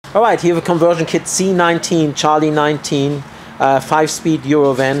Alright, here we have a conversion kit C19, Charlie 19, 5-speed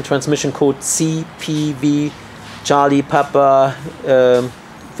Eurovan, transmission code CPV, Charlie Papa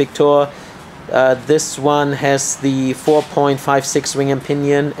Victor. This one has the 4.56 ring and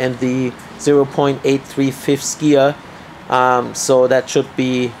pinion and the 0.83 fifths gear, so that should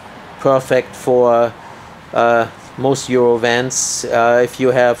be perfect for most Eurovans. If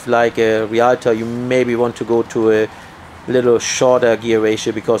you have like a Rialta, you maybe want to go to a little shorter gear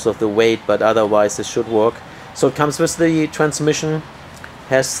ratio because of the weight, but otherwise it should work. So it comes with the transmission,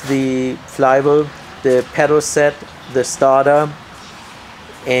 has the flywheel, the pedal set, the starter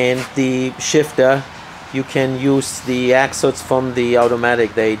and the shifter. You can use the axles from the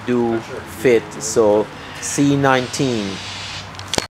automatic, they do fit. So C19.